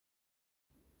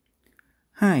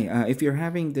Hi, if you're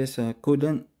having this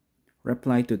couldn't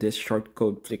reply to this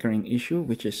shortcode flickering issue,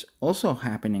 which is also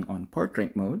happening on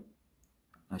portrait mode,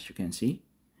 as you can see,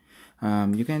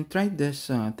 you can try this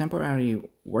temporary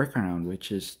workaround,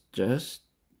 which is just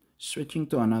switching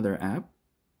to another app.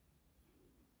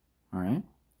 All right,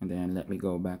 and then let me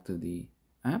go back to the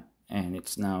app, and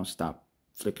it's now stopped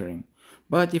flickering.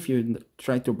 But if you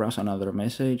try to browse another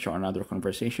message or another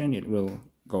conversation, it will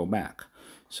go back.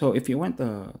 So if you want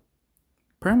a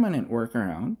permanent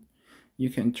workaround, you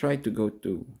can try to go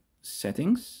to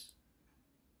settings,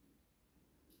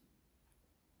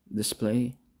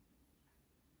 display,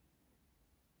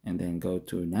 and then go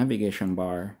to navigation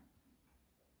bar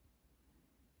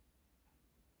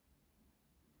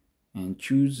and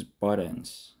choose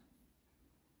buttons.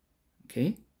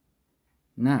 Okay,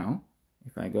 now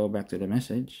if I go back to the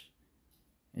message,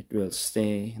 it will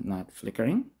stay not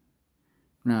flickering.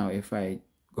 Now if I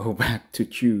go back to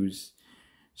choose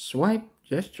swipe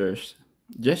gestures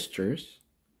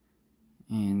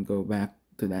and go back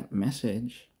to that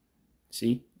message,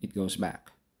 see, it goes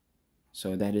back.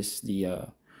 So that is the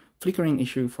flickering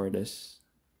issue for this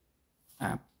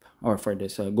app, or for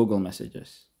this Google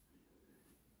Messages.